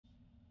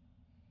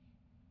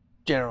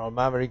General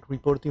Maverick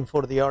reporting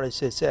for the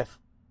RSSF.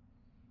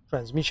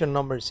 Transmission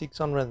number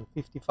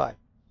 655.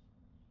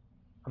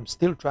 I'm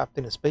still trapped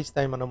in a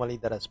space-time anomaly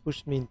that has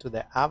pushed me into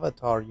the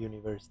Avatar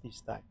universe this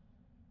time.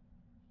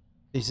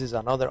 This is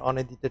another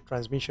unedited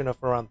transmission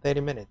of around 30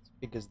 minutes,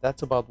 because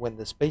that's about when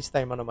the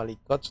space-time anomaly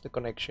cuts the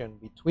connection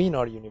between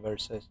our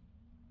universes.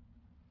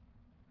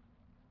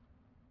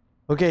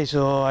 Okay,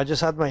 so I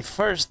just had my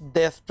first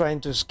death trying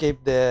to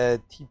escape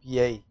the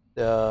TPA,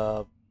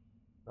 the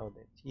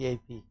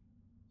TAP,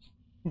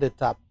 the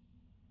TAP,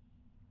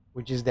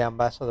 which is the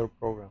ambassador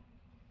program.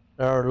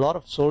 There are a lot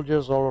of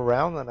soldiers all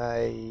around, and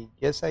I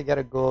guess I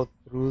gotta go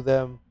through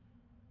them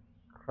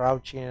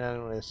crouching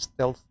and in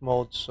stealth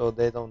mode so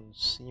they don't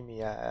see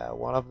me.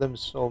 One of them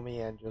saw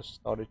me and just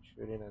started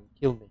shooting and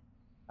killed me.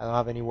 I don't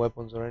have any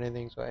weapons or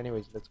anything, so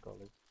anyways, let's go.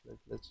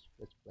 Let's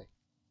play.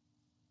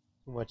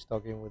 Too much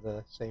talking with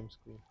the same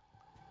screen.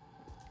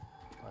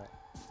 Alright.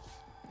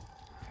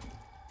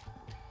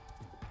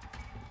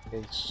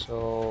 Okay,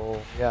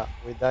 so yeah,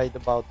 we died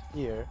about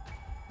here.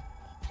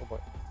 Oh boy.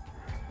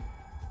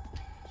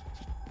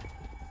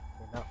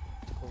 Okay, now.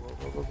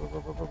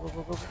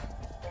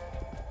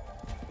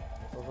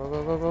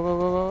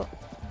 Go.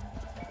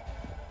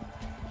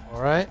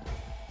 Alright.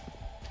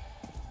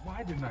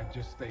 Why didn't I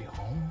just stay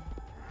home?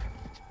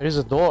 There is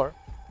a door.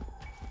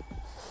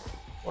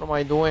 What am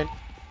I doing?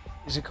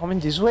 Is it coming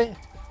this way?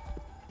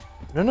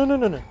 No.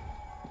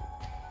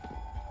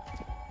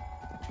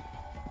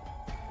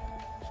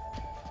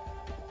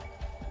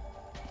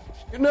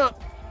 No.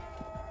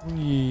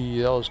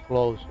 Eee, that was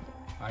close.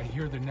 I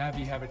hear the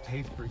Navi have a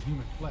taste for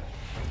human flesh.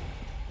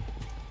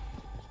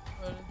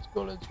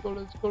 Let's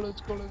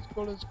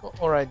go.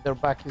 Alright, their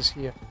back is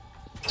here.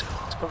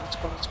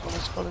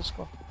 Let's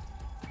go.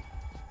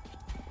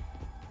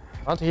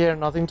 Not here,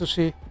 nothing to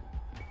see.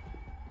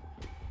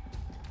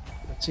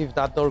 Let's see if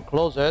that door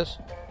closes.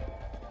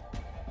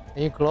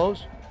 Can you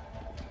close?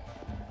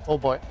 Oh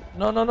boy.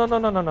 No.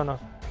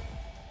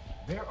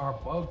 There are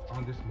bugs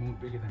on this moon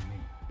bigger than me,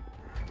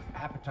 with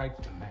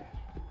appetites to match.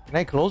 Can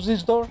I close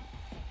this door?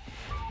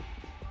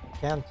 I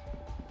can't.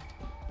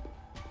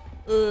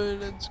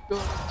 Let's go.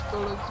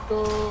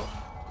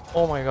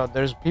 Oh my god,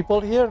 there's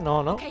people here? No.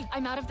 Okay,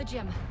 I'm out of the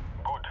gym.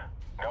 Good.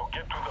 Now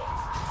get to the...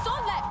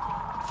 Solid!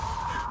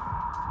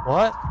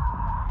 What?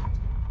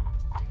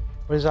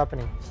 What is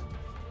happening?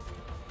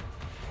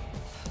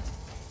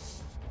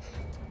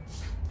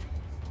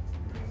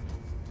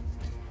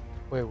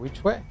 Wait,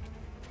 which way?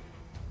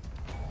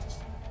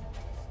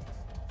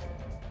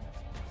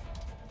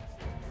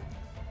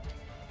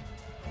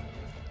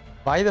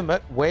 By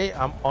the way,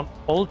 I'm on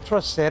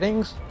ultra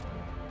settings,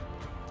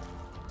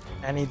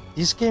 and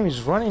this game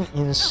is running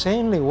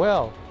insanely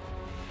well.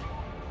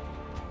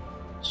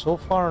 So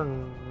far,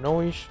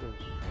 no issues.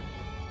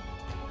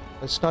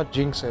 Let's not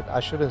jinx it. I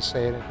shouldn't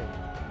say anything.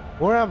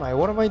 Where am I?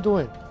 What am I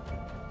doing?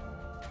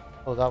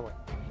 Oh, that way.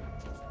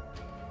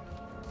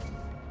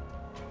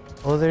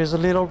 Oh, there is a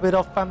little bit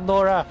of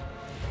Pandora.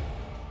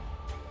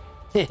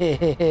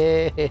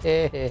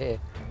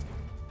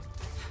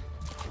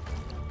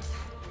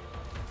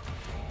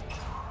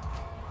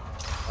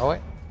 Oh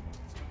wait.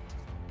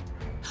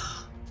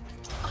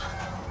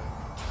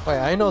 Wait,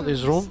 I know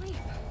this room.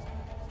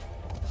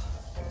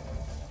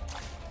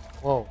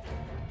 Whoa.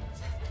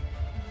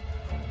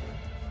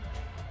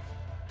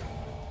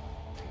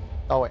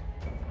 Oh wait.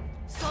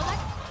 Solid?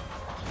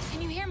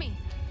 Can you hear me?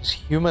 These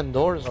human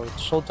doors are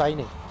so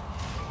tiny.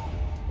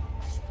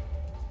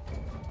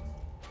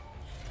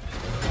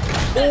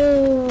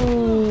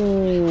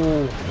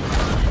 Oh!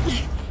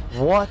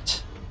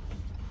 What?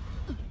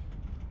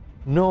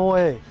 No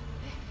way.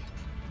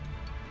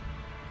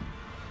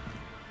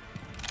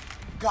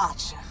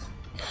 Gotcha.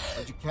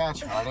 What'd you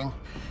catch, Harding?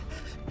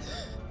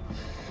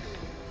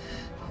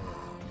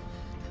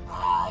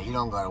 You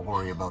don't gotta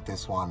worry about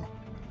this one.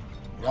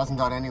 It hasn't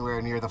got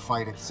anywhere near the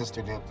fight its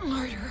sister did.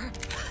 Murderer.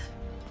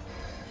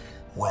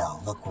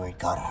 Well, look where it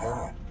got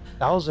her.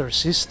 That was her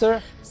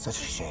sister? Such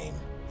a shame.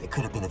 They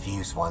could have been of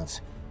use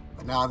once.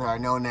 But now there are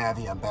no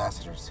Navi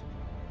ambassadors.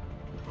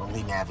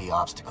 Only Navi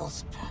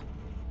obstacles.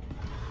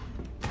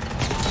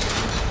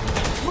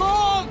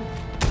 Run!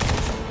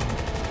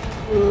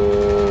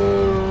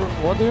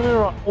 What do you mean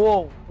run?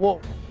 Whoa.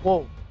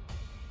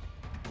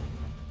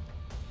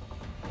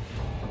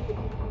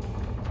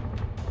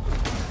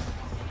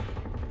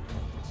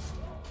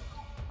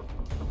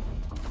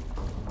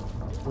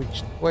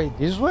 Which way?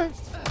 This way?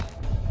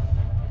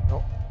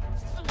 No.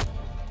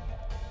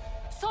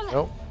 Solid.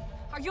 No.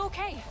 Are you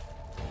okay?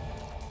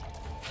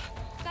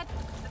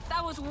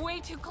 That was way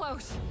too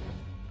close.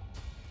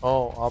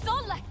 Oh, up.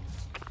 Solid.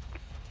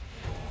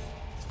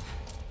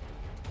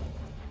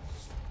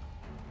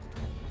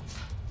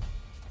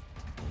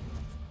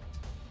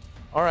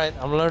 Alright,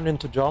 I'm learning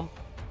to jump.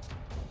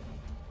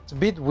 It's a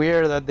bit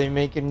weird that they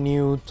make a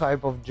new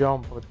type of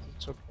jump, but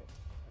it's okay.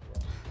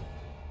 Yeah.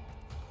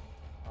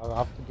 I'll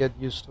have to get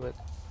used to it.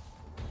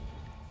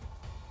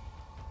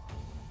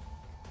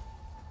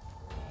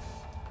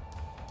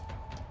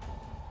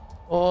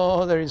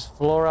 Oh, there is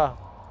Flora.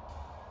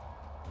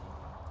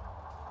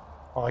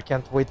 Oh, I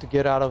can't wait to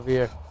get out of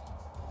here.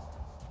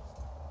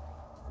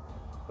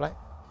 Fly.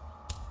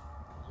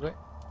 This way.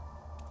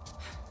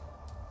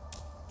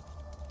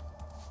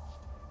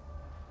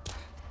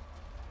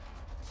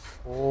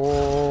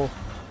 Oh,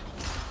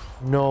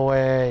 no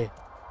way.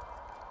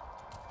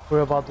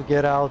 We're about to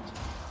get out.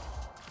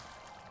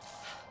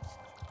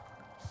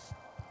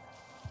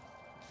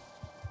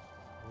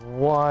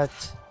 What?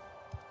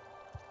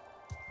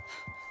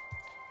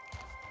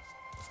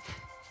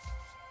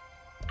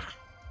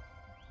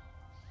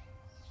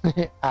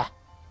 Ah.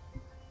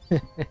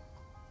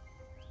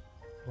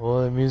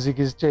 Oh, the music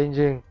is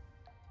changing.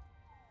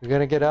 We're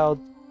gonna get out.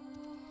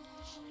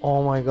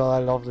 Oh my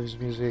god, I love this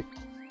music.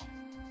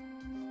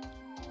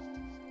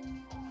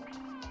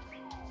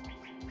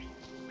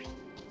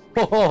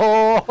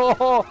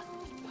 Whoa!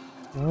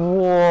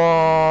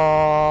 Whoa!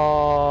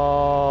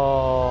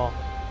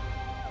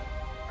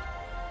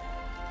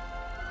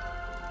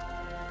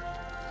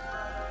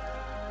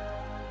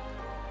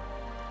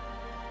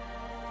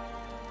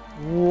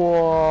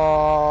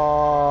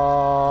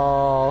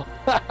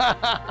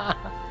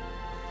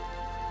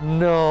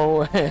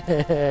 No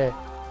way!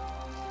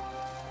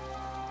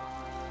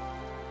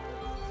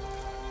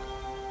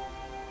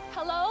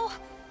 Hello?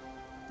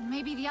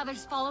 Maybe the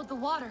others followed the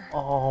water.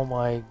 Oh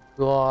my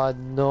god,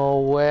 no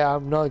way.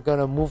 I'm not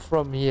gonna move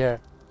from here.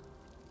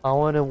 I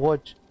wanna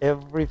watch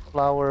every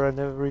flower and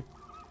every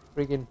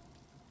freaking...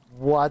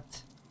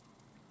 What?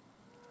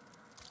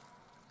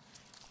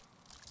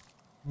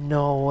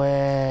 No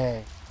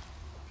way.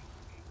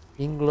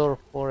 Inglor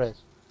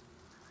Forest.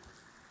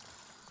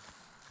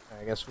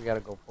 I guess we gotta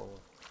go forward.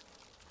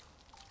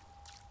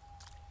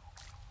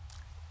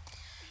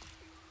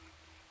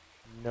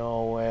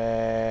 No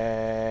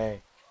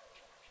way.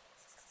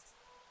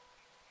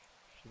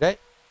 Should I?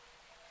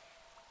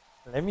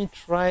 Let me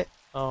try.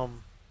 I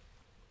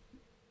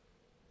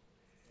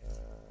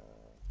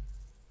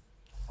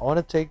want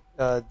to take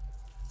what?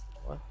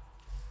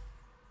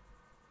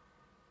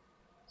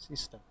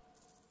 System.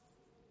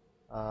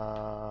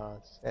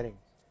 Settings.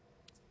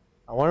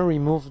 I want to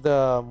remove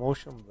the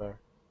motion blur.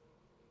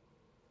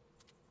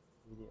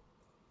 Video.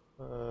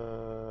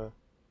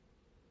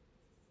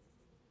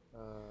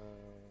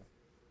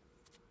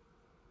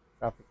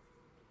 Graphic.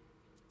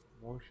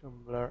 Motion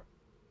blur.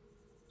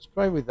 Let's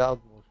try without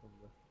motion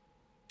blur.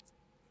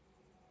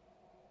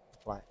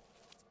 Apply.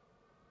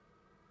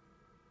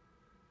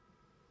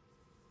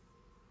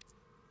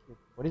 Okay,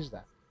 what is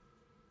that?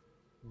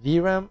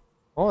 VRAM.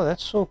 Oh,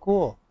 that's so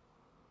cool.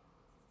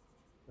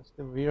 That's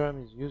the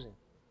VRAM is using.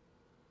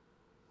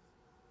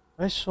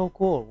 That's so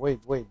cool.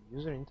 Wait.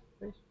 User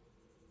interface.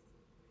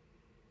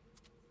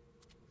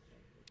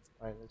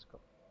 Alright, let's go.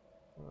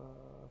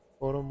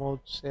 Photo mode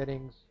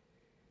settings.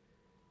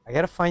 I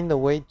gotta find a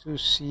way to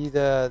see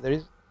the. There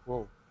is.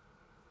 Whoa.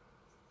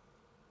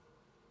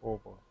 Oh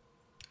boy.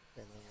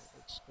 Okay,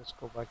 let's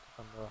go back to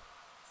Pandora.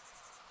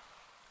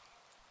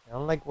 I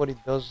don't like what it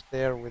does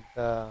there with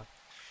the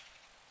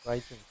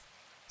writing.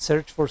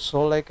 Search for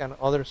Solek and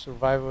other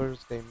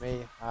survivors. They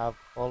may have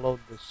followed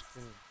the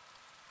stream.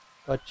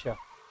 Gotcha.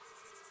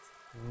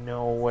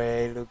 No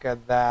way. Look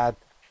at that.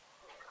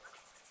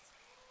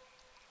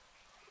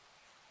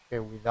 Okay,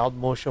 without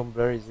motion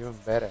blur is even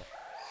better.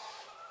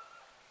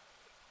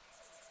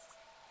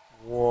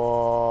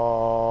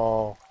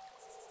 Whoa.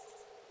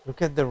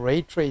 Look at the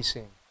ray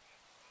tracing.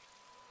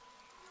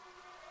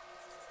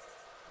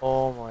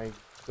 Oh my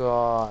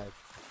god.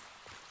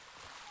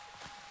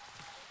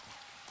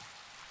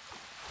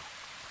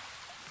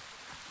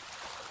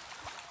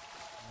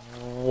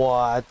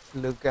 What?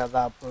 Look at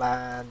that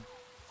plant.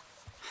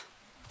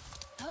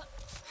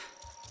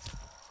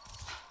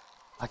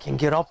 I can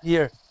get up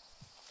here.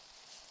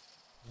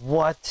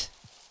 What?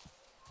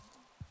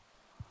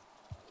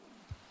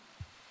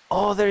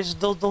 Oh, there's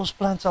those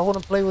plants. I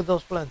want to play with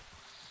those plants.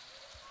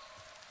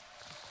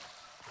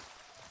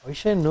 I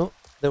wish I knew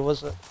there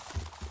was a...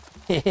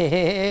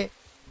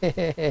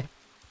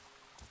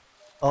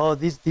 Oh,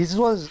 these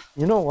ones,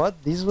 you know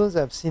what? These ones,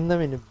 I've seen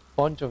them in a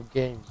bunch of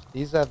games.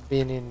 These have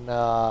been in...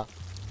 Oh,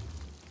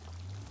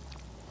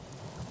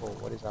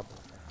 what is happening?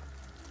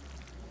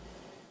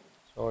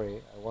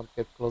 Sorry, I won't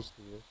get close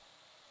to you.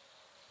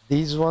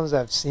 These ones,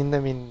 I've seen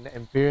them in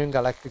Empyrean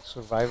Galactic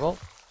Survival.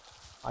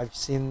 I've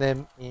seen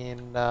them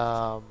in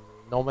No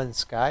Man's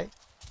Sky.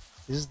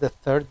 This is the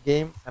third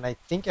game, and I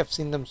think I've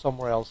seen them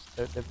somewhere else.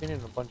 They've been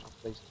in a bunch of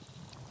places.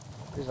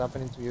 What is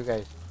happening to you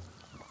guys?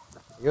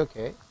 Are you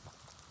okay?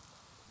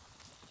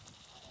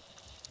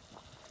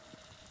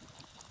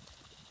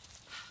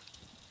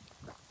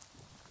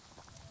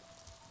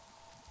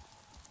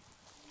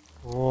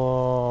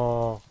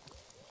 Whoa.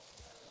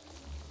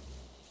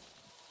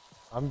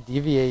 I'm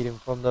deviating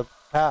from the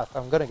path.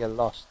 I'm gonna get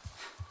lost.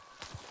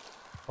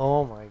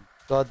 Oh my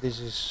god, this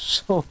is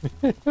so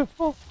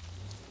beautiful.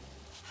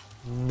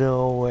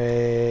 No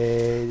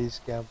way. This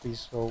camp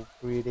is so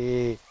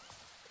pretty.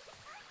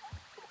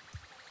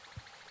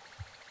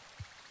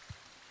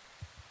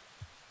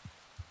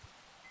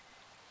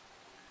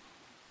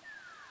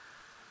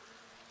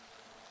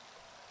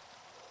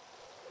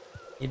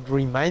 It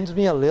reminds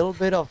me a little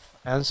bit of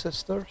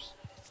Ancestors,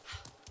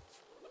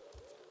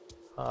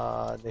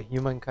 the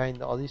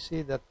Humankind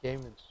Odyssey. That game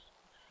is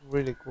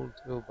really cool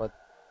too, but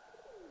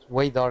it's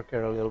way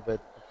darker a little bit,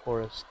 the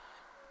forest.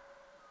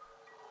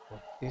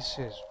 But this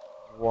is,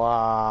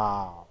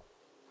 wow.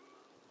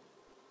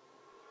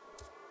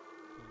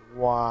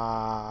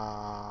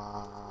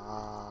 Wow.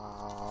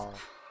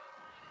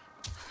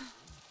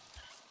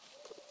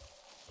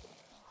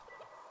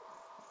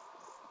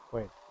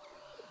 Wait.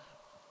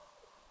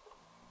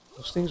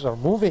 Those things are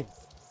moving.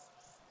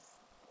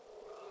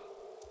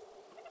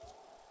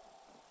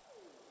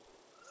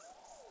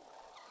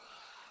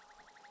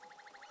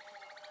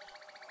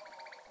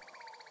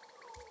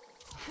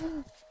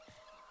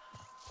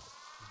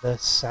 The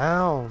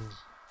sounds.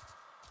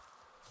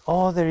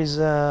 Oh, there is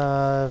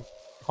a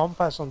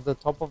compass on the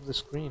top of the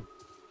screen.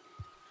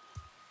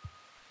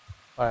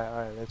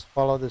 Alright, let's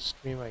follow the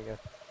stream, I guess.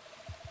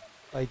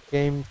 I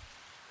came...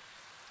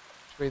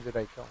 Which way did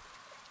I go?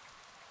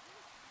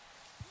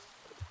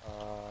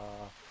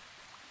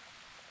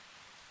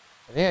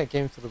 I think I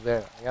came through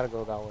there. I gotta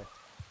go that way.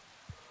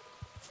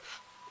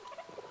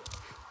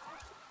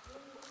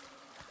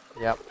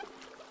 Yep.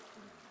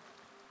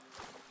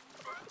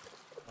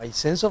 My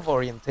sense of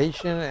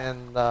orientation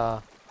and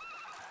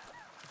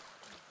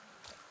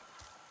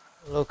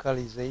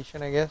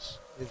localization, I guess,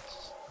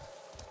 it's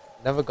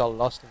never got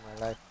lost in my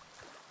life.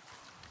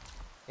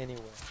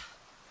 Anyway.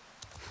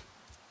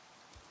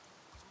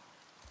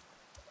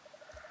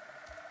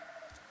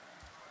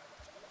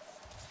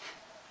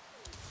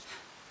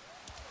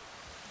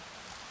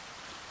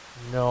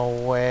 No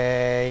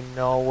way,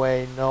 no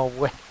way, no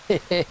way.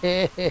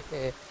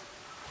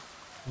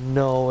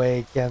 No way,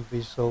 it can't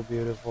be so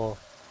beautiful.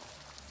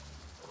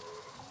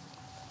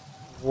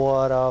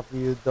 What have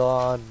you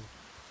done?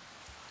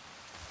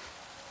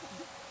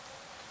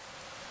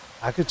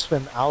 I could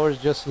spend hours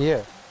just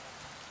here.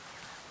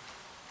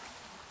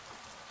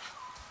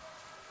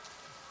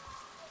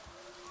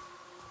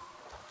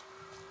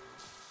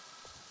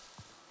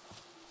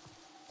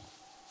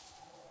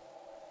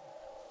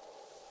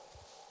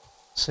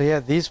 So yeah,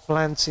 these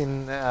plants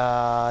in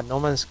No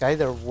Man's Sky,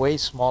 they're way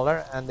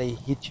smaller and they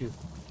hit you.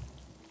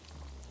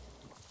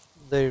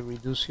 They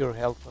reduce your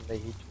health when they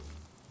hit you.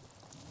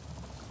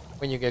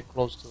 When you get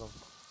close to them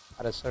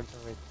at a certain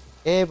rate.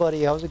 Hey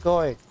buddy, how's it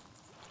going?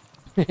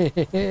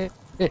 I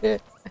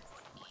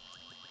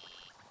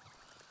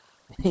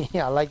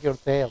like your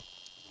tail.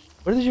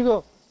 Where did you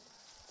go?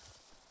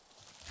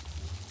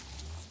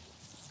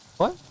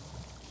 What?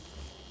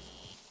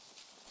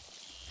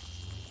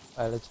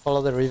 Alright, let's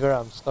follow the river.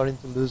 I'm starting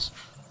to lose.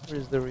 Where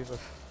is the river?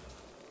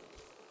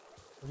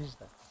 What is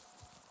that?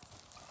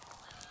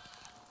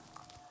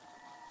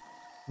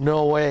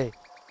 No way.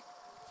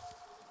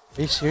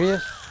 Are you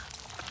serious?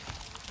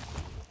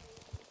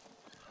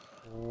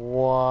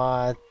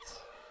 What?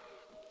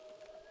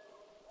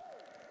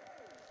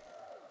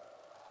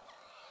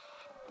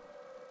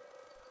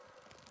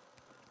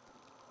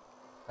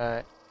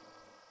 Alright.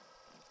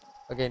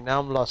 Okay, now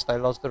I'm lost. I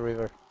lost the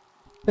river.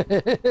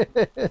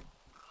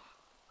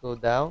 Go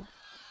down.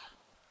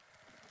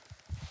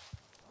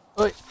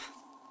 Oi.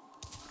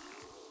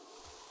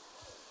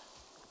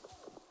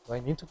 Do I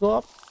need to go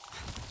up?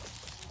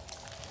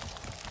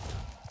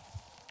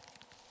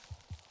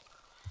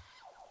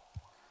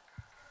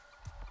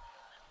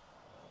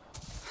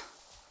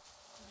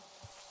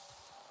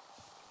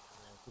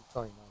 Keep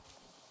going now.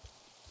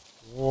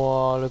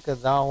 Whoa, look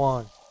at that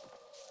one.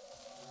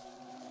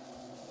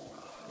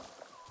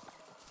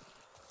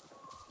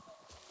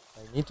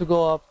 I need to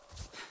go up.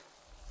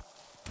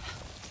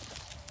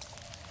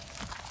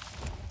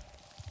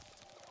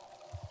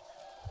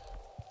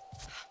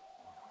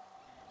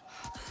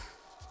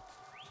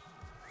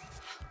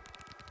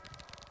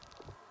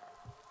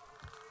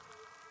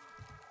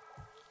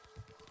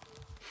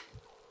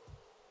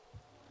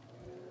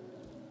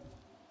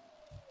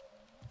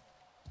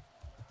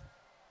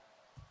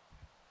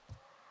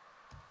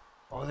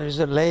 Oh, there's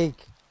a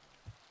lake.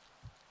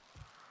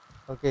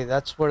 Okay,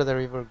 that's where the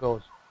river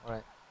goes. All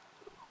right.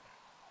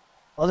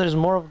 Oh, there's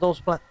more of those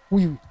plants.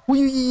 Oops.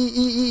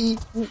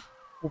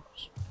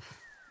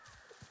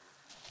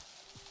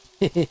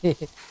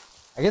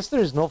 I guess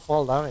there is no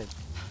fall damage.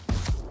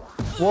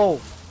 Whoa.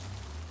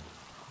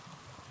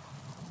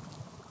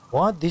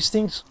 What? These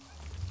things?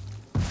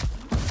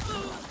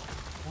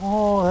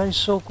 Oh, that is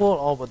so cool.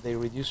 Oh, but they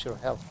reduce your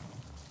health.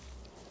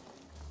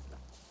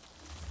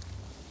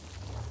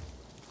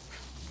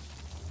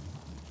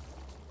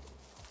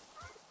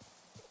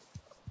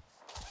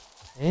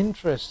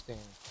 Interesting.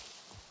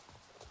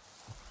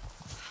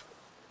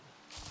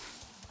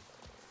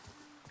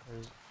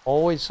 There's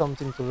always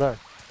something to learn.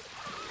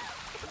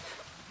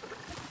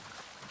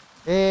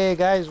 Hey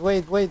guys,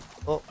 wait.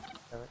 Oh,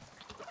 damn it.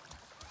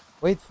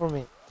 Wait for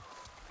me.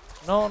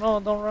 No,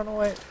 don't run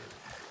away.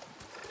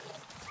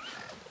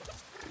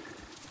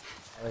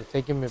 They're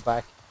taking me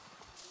back.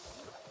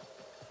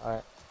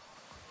 Alright.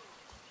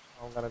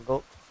 I'm gonna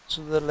go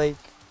to the lake.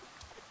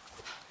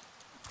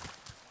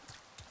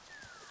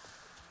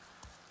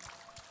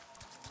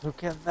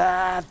 Look at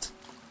that!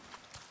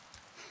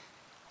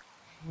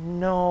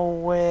 No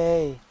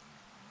way!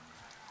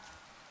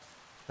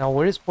 Now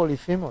where is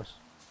Polyphemus?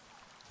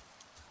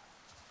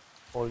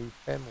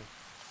 Polyphemus.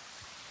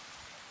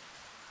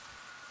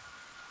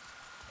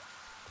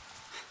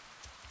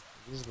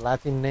 These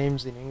Latin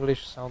names in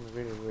English sound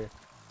really weird.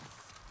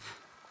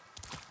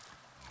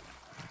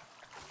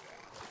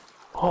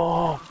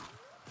 Oh!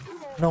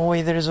 No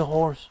way, there is a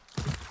horse.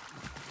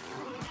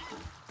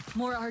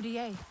 More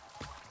RDA.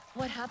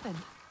 What happened?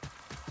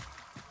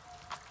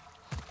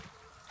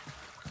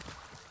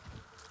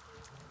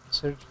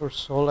 Search for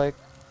Solek.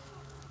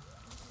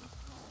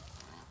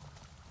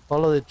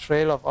 Follow the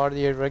trail of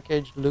RDA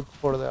wreckage. Look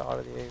for the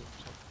RDA.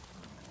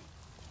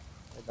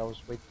 Wait, that was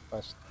way too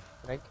fast.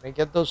 Can I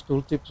get those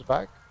tooltips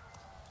back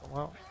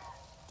somehow?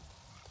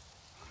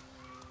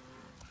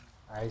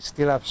 I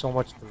still have so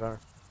much to learn.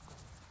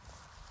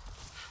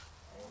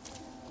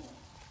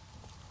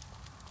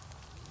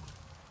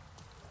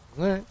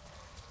 Alright.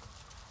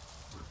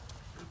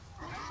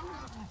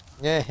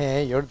 Yeah,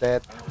 hey, you're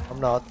dead.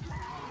 I'm not.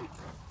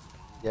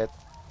 Yet.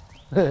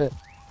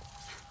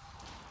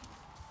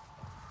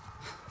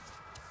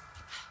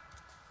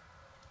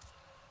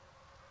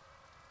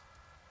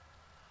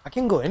 I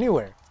can go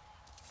anywhere.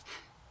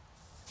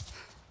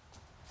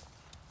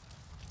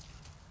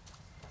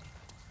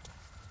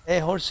 Hey,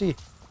 horsey.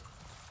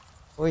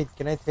 Wait,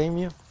 can I tame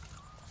you?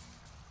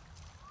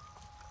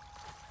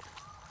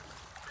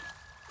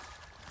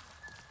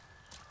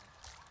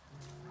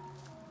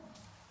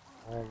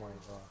 Oh my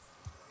god.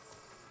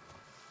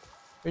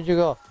 Where'd you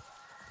go?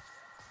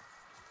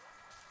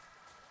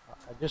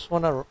 I just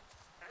wanna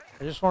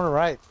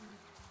ride.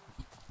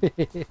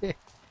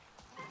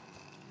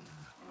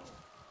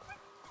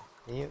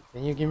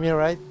 Can you give me a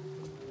ride?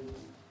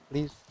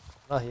 Please?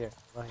 Not here.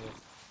 Not here.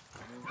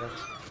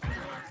 Thanks.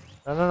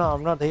 No,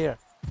 I'm not here.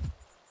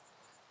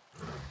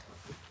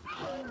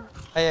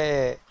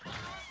 Hey.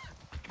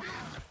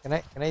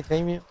 Can I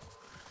tame you?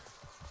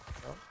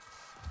 No?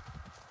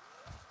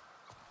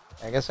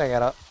 I guess I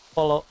gotta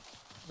follow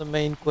the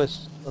main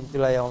quest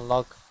until I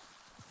unlock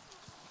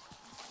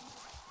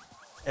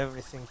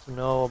everything to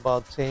know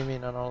about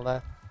taming and all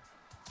that.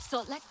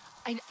 So, like,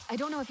 I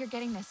don't know if you're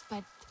getting this,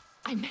 but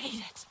I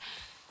made it.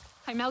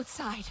 I'm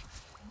outside.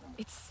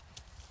 It's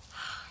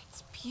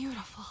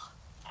beautiful.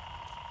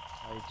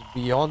 It's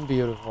beyond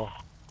beautiful.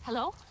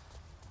 Hello?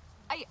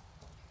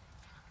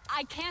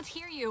 I can't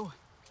hear you.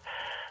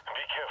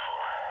 Be careful.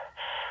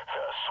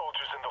 There are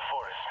soldiers in the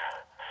forest.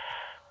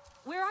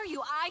 Where are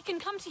you? I can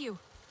come to you.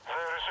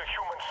 There is a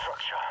human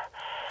structure.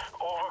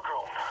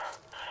 Overgrown.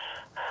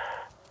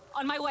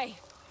 On my way.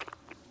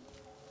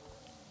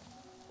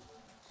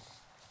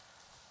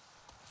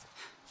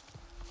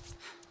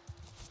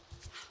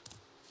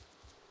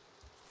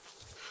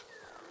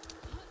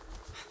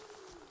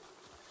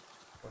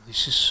 Oh,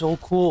 this is so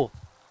cool.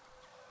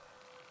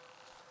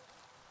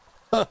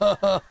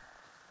 I'm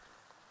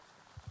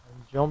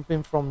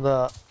jumping from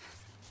the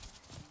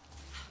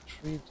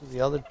tree to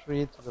the other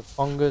tree, to the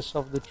fungus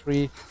of the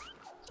tree,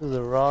 to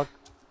the rock.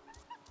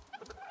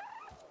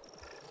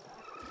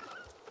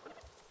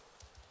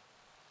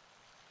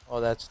 Oh,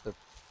 that's the...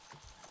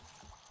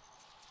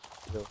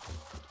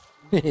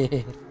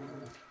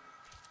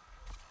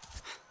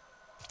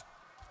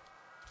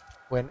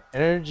 When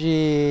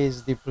energy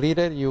is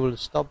depleted, you will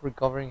stop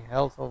recovering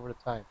health over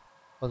time.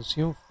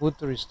 Consume food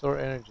to restore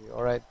energy.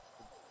 Alright,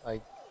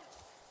 like,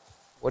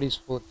 what is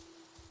food?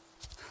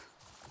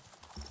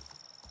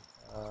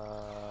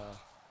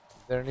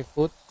 Is there any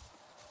food?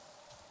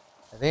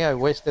 I think I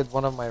wasted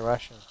one of my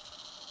rations.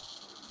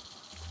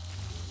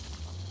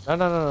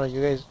 No,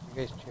 you guys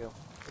chill.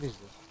 What is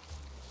this?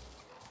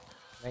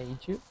 Can I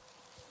eat you?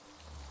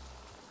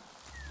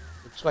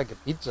 Looks like a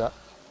pizza.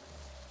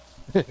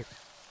 Hey,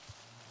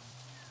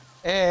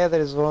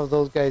 there is one of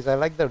those guys. I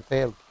like their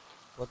tail.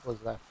 What was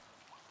that?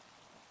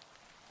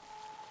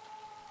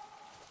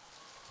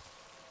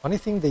 Funny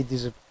thing, they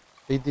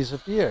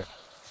disappear.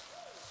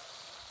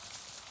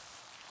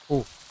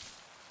 Ooh.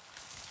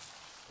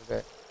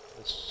 Okay,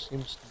 this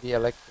seems to be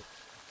electric.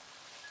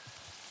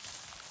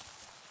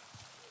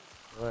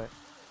 Right.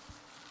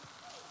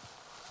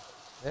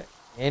 Yeah.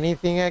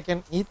 Anything I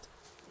can eat?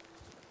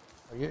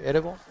 Are you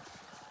edible?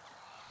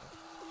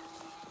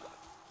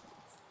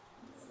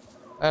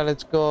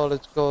 Let's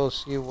go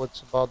see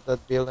what's about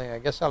that building. I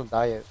guess I'll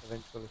die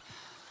eventually.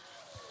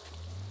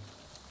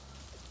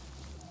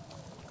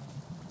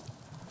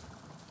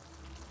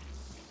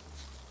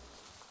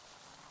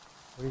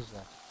 What is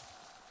that?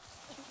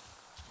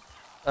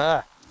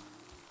 Ah!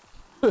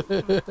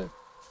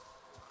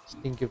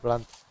 Stinky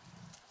plant.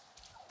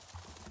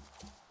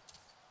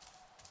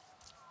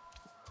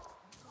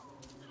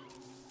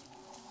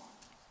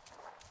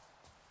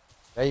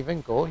 Did I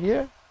even go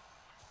here?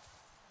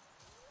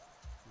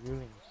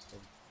 Viewing stage.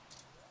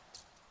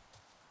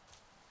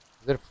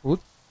 Is there food?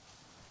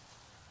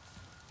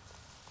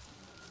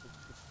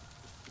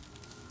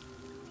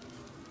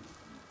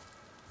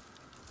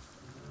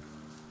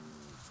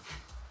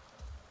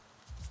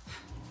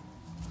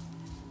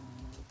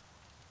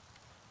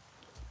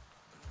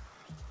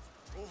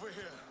 Over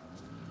here.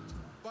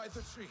 By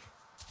the tree.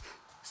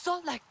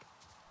 Solek.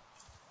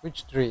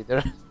 Which tree?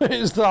 There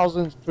is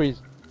thousands of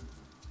trees.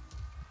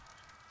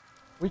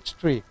 Which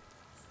tree?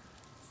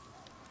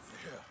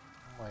 Here.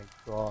 Oh my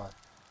god.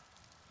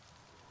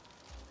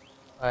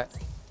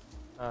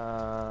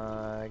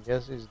 I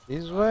guess it's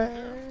this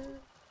way.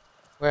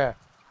 Where?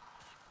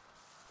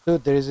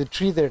 Dude, there is a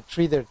tree there,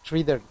 tree there,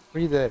 tree there,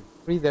 tree there,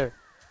 tree there.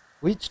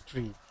 Which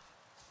tree?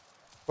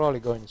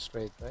 Probably going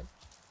straight, right?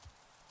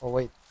 Oh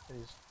wait, there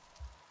is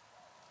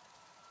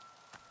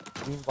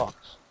green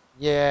box.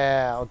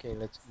 Yeah, okay,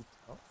 let's eat.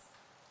 Oh.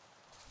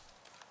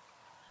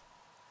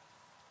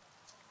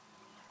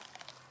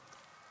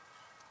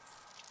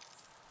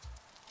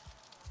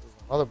 There's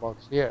another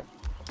box here.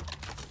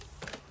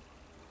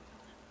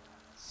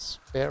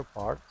 Spare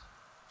part.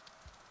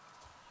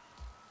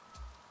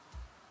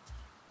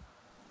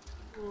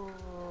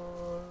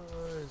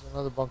 There's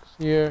another box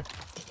here.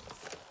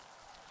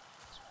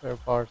 Spare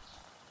parts.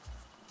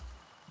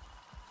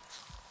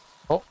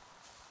 Oh.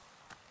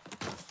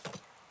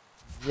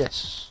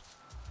 Yes.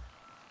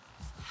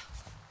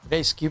 Did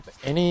I skip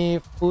any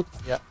food?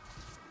 Yeah.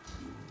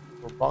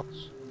 Or box.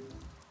 This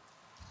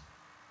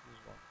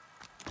one.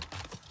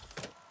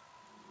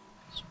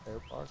 Spare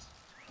parts.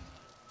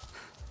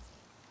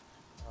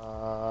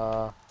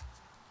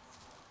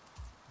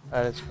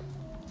 Let's go.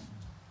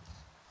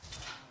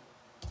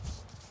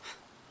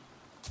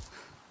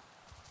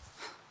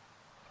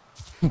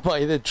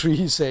 By the tree,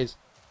 he says.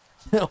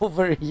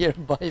 Over here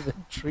by the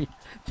tree.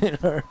 There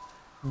are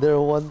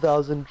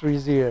 1,000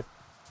 trees here.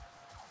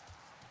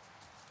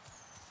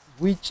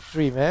 Which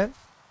tree, man?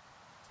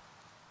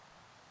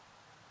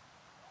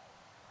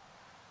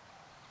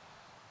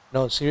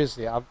 No,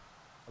 seriously, I'm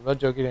not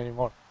joking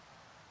anymore.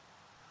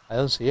 I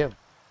don't see him.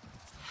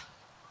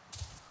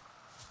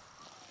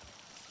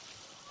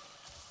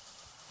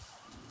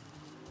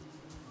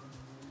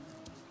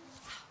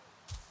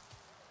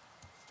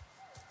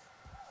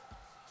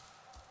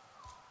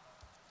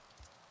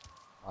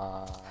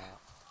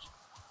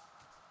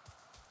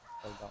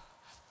 Hold on.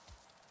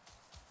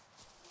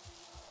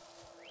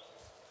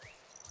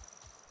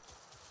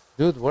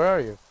 Dude, where are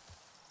you?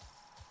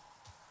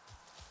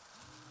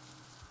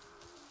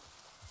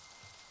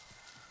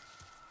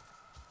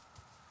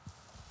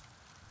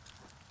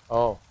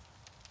 Oh.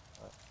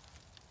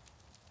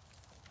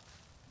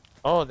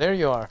 Oh, there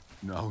you are.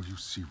 Now you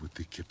see what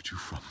they kept you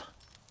from.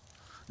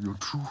 Your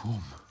true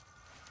home.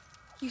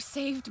 You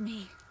saved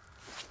me.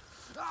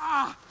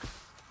 Ah!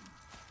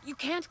 You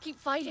can't keep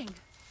fighting.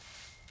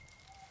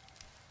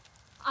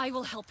 I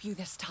will help you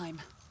this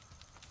time.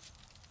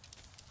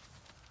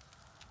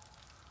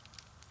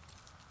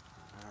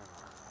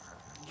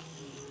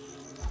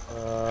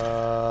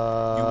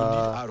 You will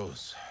need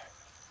arrows.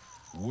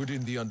 Wood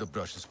in the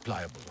underbrush is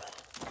pliable.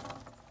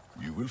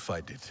 You will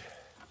find it.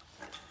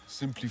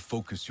 Simply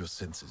focus your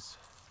senses.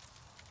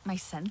 My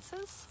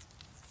senses?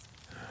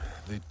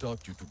 They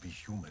taught you to be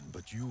human,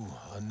 but you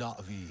are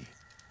not the...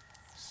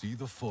 See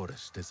the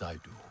forest as I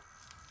do.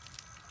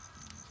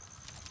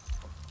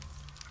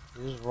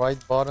 Use right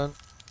button.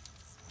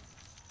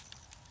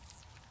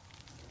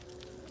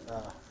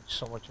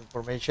 So much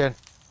information.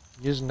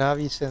 Use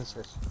Navi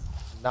senses.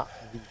 Not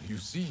V. You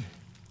see?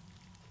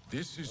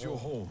 This is your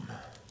home.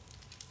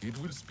 It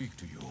will speak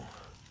to you.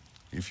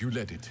 If you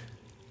let it.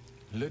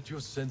 Let your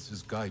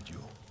senses guide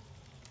you.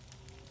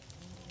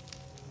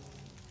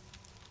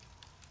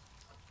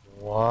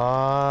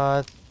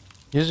 What?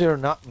 Use your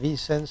not V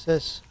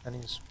senses and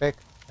inspect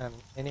and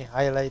any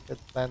highlighted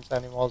plants,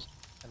 animals,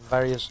 and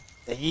various.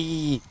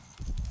 Hey!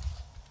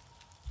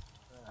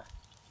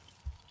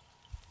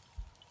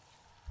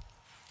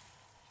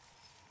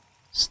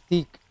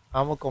 Stick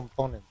ammo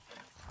component.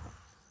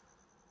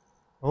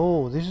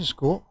 Oh, this is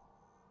cool.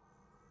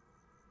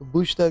 A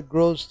bush that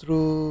grows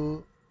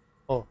through.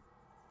 Oh,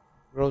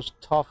 grows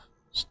tough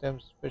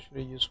stems,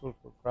 especially useful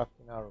for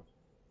crafting arrows.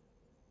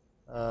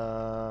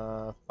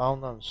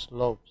 Found on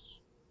slopes.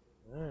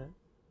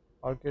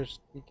 Parker's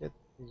ticket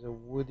is a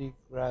woody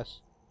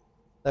grass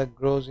that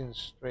grows in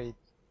straight,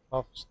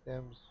 tough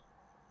stems,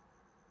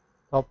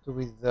 topped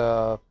with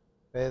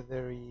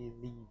feathery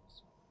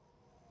leaves.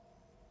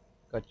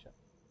 Gotcha.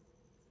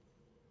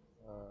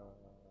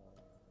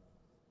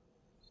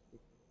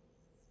 Stick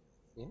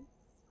in?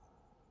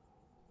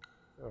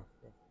 Sure.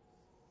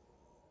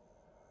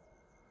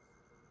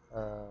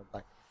 Okay.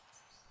 Back.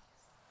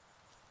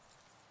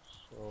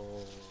 So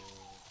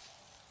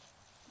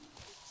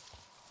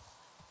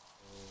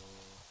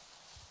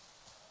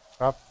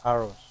craft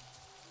arrows.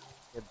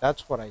 Yeah,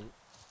 that's what I.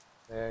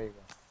 There you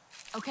go.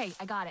 Okay,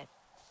 I got it.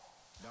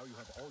 Now you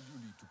have all you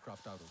need to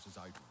craft arrows as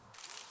I do.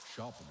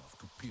 Sharp enough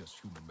to pierce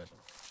human metal.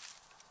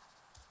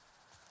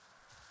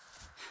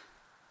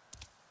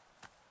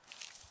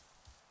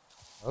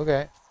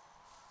 Okay.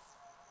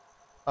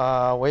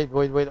 Wait.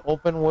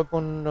 Open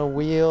weapon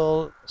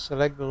wheel,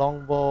 select the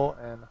longbow,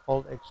 and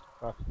hold X to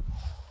craft.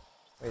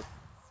 Wait.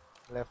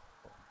 Left.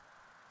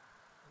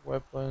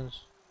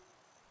 Weapons.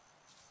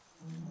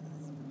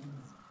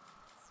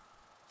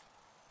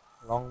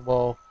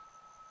 Longbow.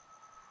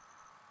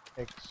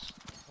 DirectX.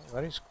 Oh,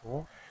 that is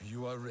cool.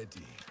 You are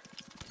ready.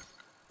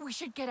 We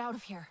should get out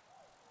of here.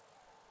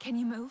 Can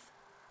you move?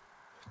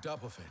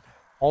 Top of it.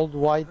 Hold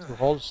Y to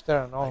holster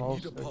and all I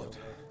need holster. a pod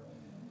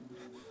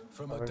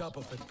from a top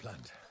of it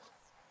plant.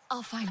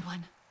 I'll find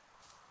one.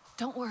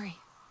 Don't worry.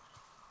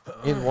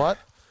 In what?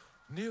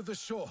 Near the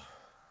shore.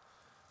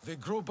 They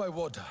grow by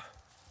water.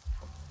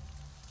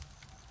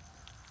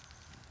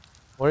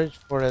 Forage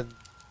for a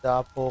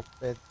Dapo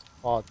Fed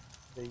pot.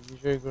 They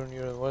usually grow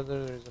near the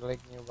water. There is a lake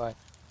nearby.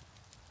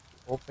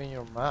 Open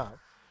your map.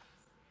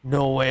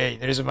 No way.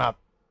 There is a map.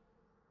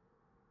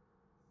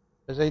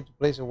 Press A to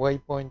place a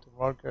waypoint to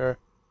marker.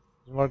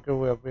 This marker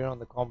will appear on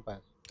the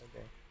compass.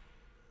 Okay.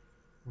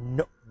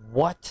 No.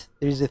 What?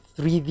 There is a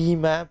 3D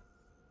map?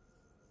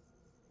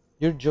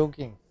 You're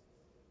joking.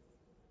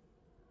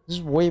 This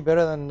is way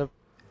better than the...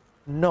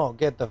 No,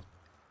 get out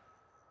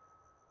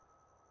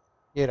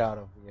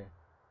of here.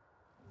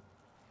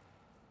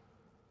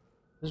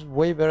 This is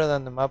way better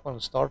than the map on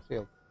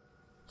Starfield.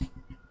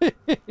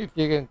 If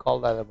you can call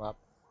that a map.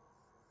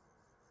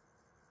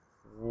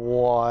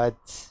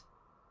 What?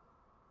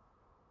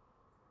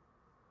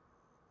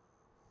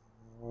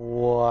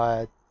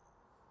 What?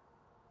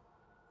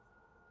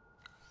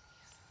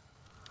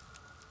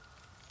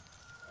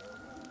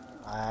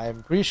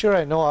 I'm pretty sure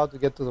I know how to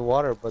get to the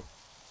water, but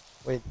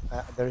wait,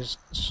 there's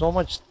so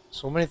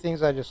many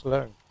things I just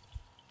learned.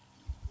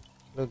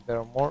 Look, there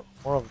are more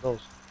of those.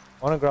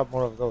 I want to grab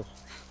more of those.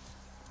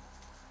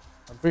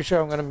 I'm pretty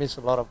sure I'm gonna miss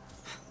a lot of.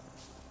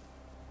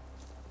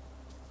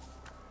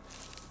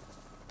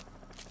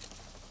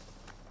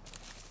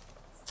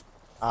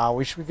 I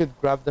wish we could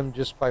grab them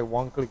just by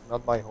one click,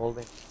 not by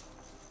holding.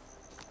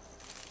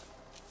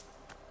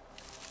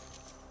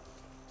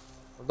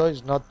 Although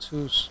it's not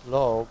too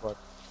slow, but.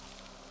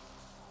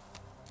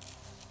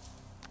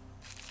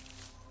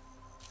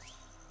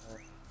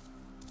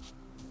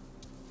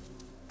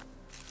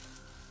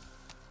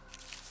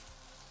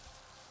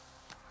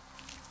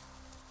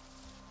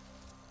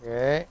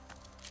 Okay.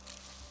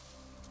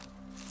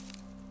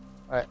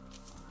 Alright.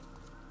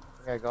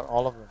 I think I got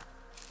all of them.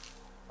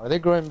 Are they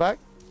growing back?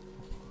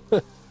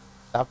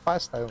 That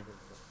fast? I don't think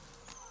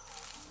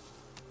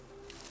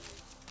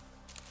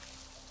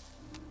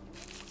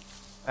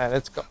so. Alright,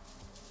 let's go.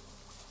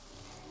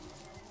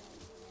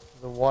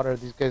 The water,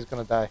 this guy's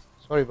gonna die.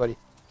 Sorry, buddy.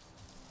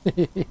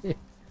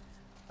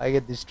 I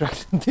get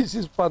distracted. This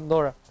is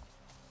Pandora.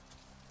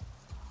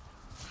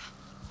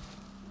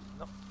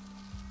 No.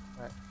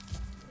 Alright.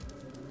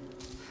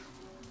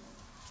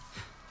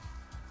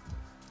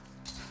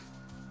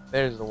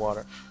 There's the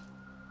water.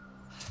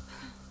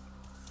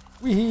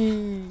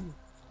 Wee.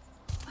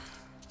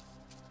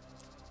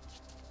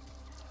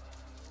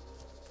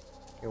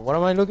 Okay, what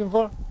am I looking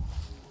for? Am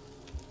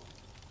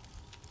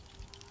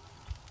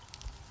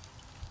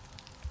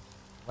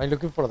I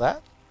looking for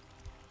that?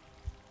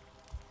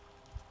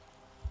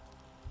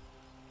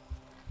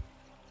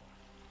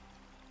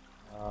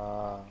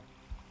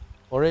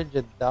 Forage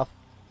a duff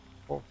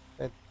for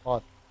fed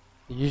pot.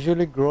 They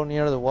usually grow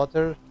near the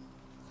water.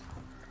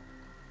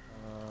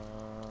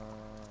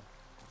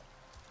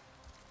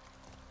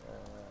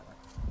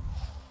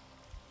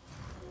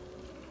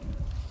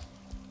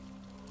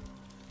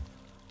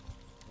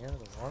 Near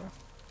the water?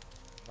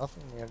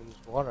 Nothing near this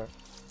water.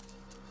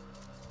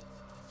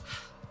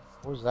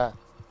 Who's that?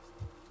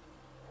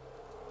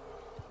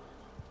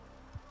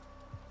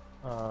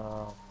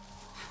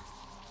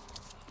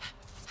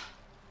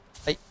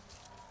 Hey.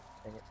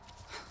 Dang it.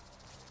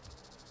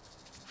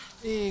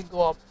 Hey,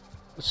 go up.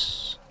 No.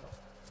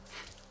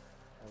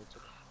 No, it's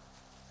okay.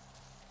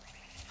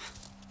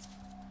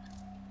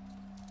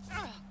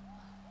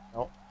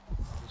 No.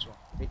 This one.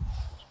 Hey.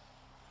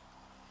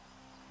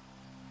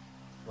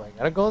 Do I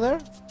gotta go there?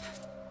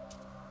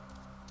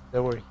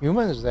 There were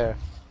humans there.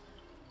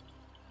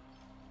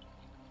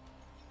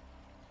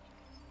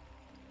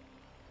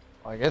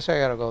 Well, I guess I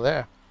gotta go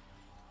there.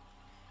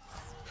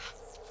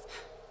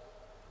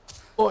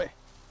 Boy.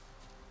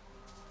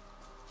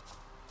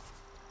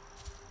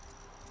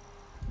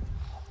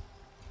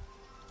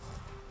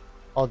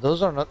 Oh,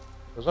 those are not.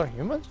 Those are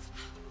humans?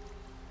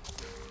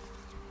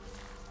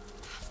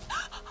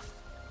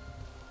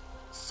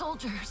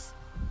 Soldiers.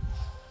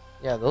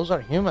 Yeah, those are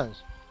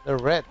humans. They're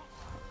red.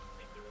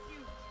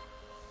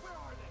 Where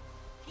are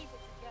they? Keep it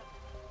together.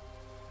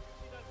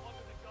 See that one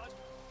with the gun?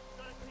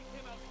 Gotta take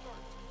him out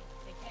first.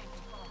 They can't be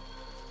far.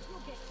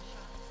 You'll get the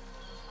shot.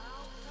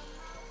 I'll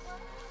come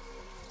out.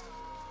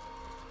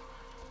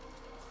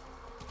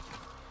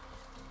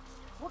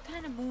 What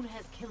kind of moon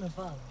has killer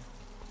bugs?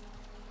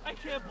 I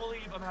can't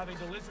believe I'm having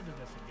to listen to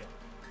this again.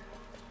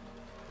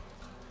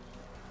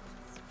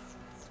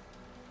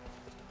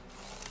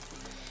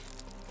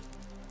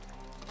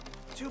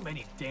 Too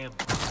many damn.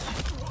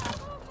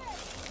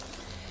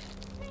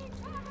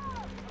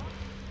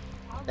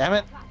 Damn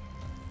it.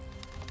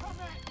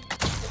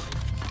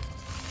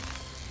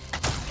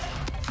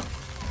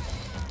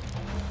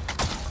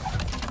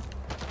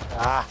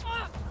 Ah.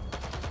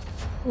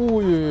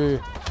 Ooh.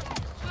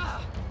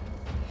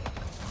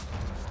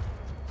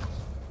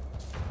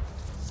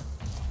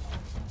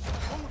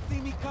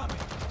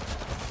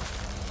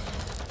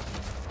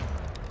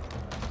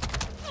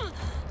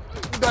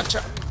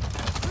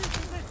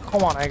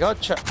 Come on, I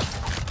gotcha.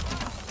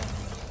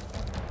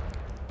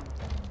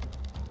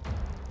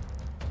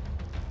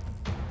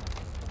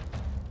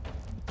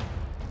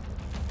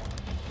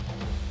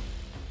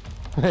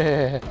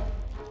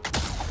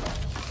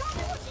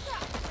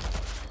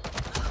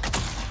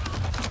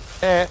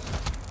 Eh.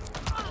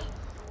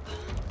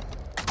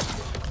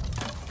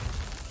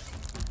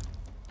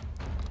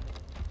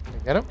 Did you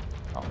get him?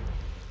 Oh.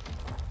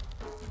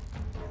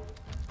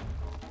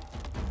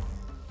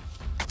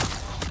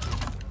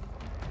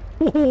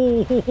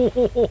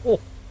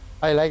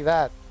 I like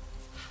that.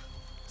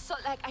 So,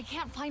 like, I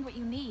can't find what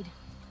you need.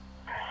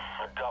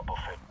 A drop of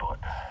it, bud.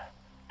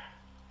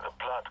 The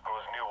plant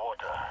grows near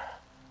water.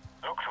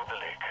 Look through the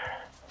lake.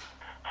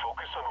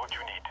 Focus on what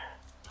you need.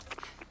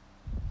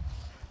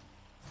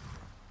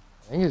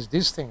 I think it's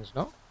these things,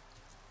 no?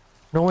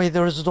 No way,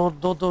 there's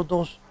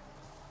those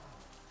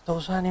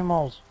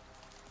animals.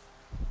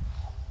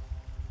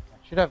 I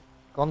should have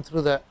gone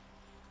through the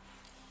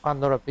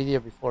Pandorapedia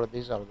before.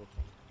 These are the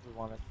things we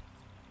wanted.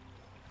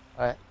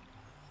 Alright,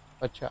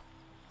 gotcha.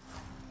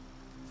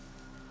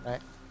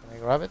 Alright, can I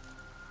grab it?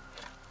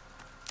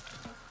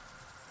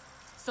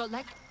 So,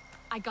 like,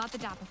 I got the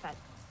Dapafet.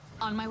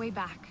 On my way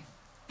back,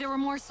 there were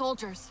more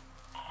soldiers.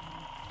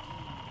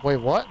 Wait,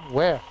 what?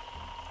 Where?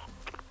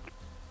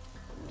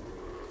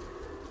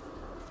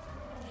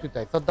 Shoot,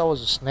 I thought that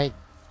was a snake.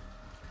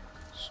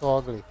 So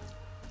ugly.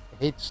 I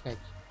hate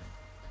snakes.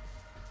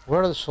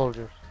 Where are the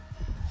soldiers?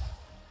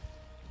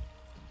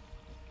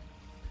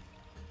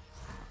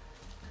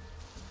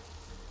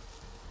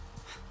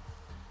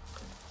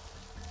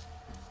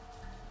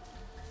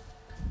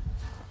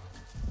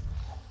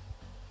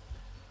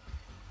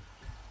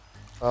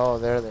 Oh,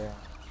 there they are.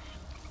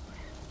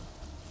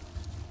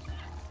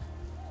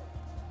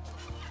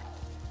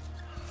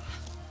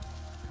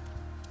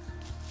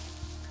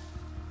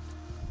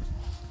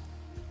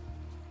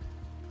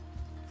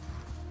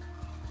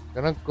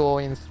 Gonna go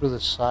in through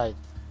the side.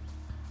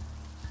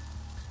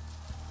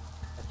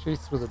 Actually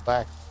through the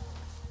back.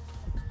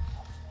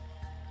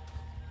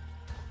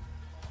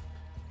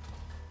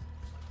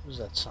 What's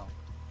that sound?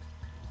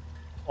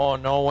 Oh,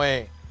 no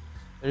way.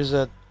 There's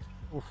a...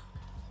 Oof.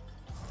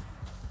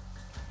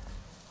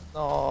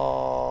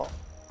 No.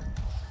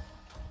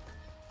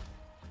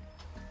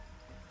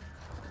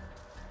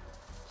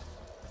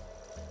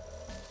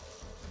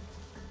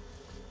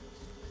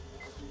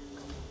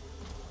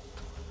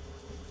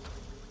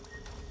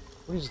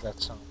 What is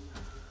that sound?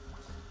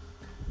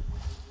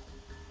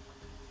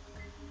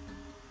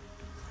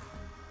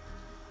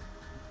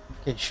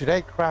 Okay, should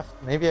I craft?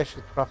 Maybe I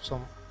should craft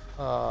some.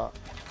 Right.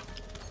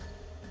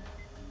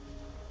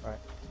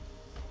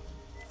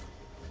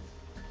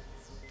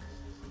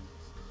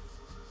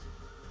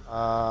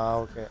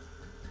 Okay.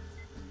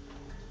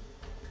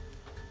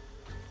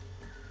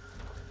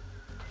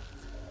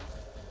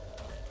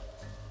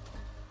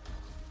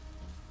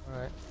 All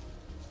right.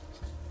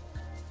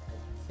 I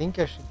think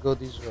I should go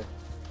this way.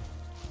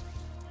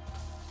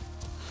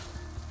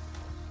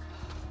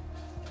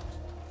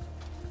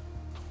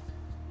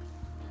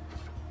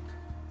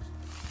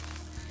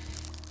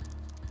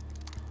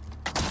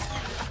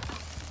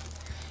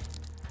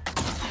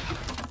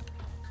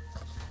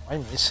 Am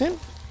I missing?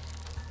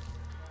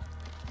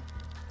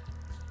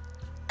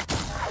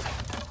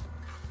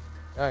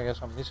 Yeah, I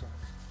guess I'm missing.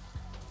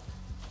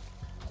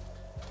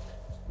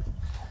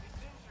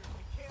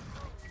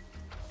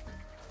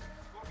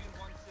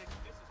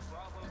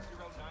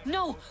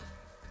 No!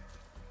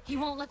 He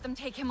won't let them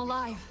take him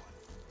alive.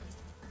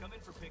 Come in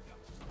for pickup.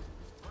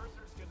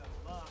 Mercer's gonna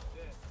love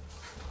this.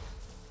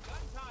 Gun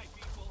tie,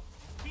 people.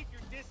 Keep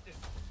your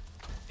distance.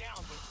 Down,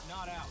 but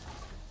not out.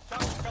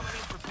 Chopper's coming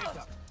in for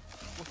pickup.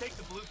 We'll take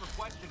the blue for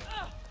questioning.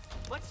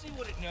 Let's see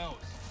what it knows.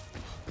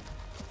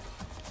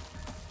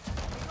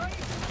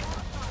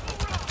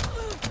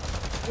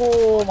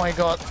 Oh my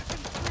god.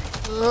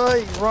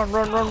 Ay, run,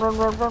 run, run, run,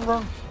 run, run,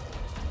 run.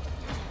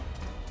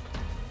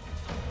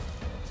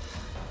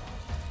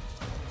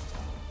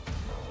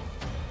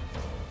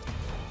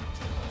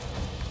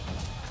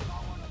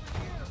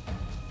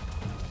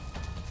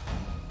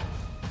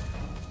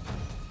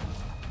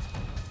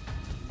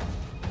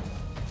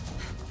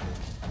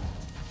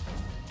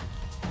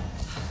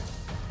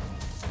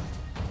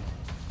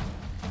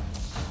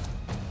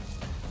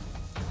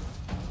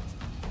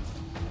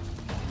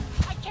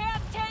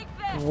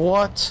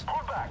 What?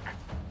 Pull back.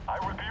 I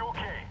will be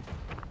okay.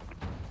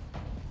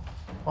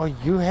 Oh,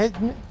 you hit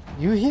me?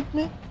 You hit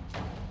me?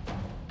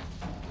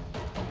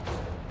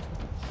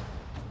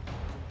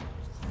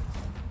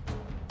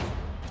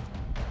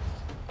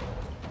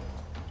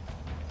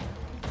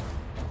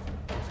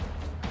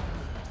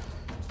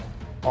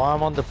 Oh,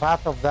 I'm on the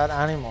path of that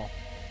animal.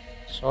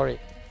 Sorry.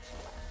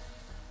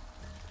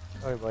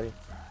 Sorry, buddy.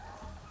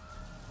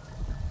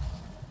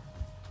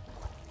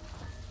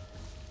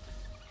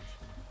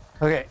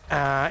 Okay,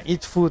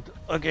 eat food.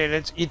 Okay,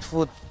 let's eat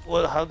food.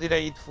 Well, how did I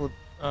eat food?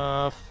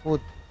 Food.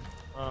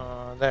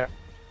 There.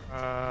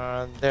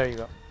 There you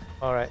go.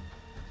 All right.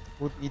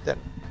 Food eaten.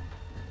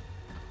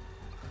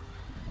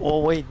 Oh,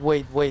 wait.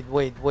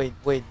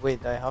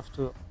 I have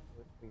to...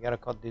 We gotta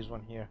cut this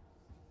one here.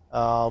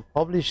 I'll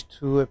publish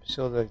 2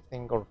 episodes, I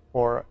think, or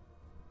 4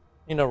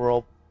 in a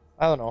row.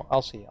 I don't know.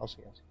 I'll see.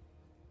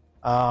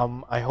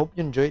 I hope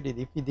you enjoyed it.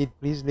 If you did,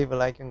 please leave a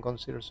like and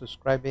consider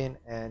subscribing,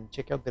 and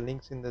check out the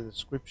links in the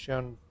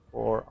description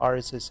for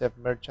RSSF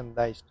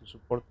merchandise to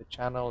support the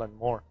channel and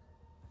more.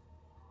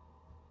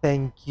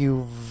 Thank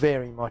you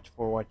very much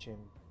for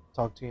watching.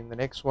 Talk to you in the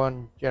next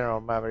one.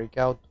 General Maverick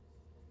out.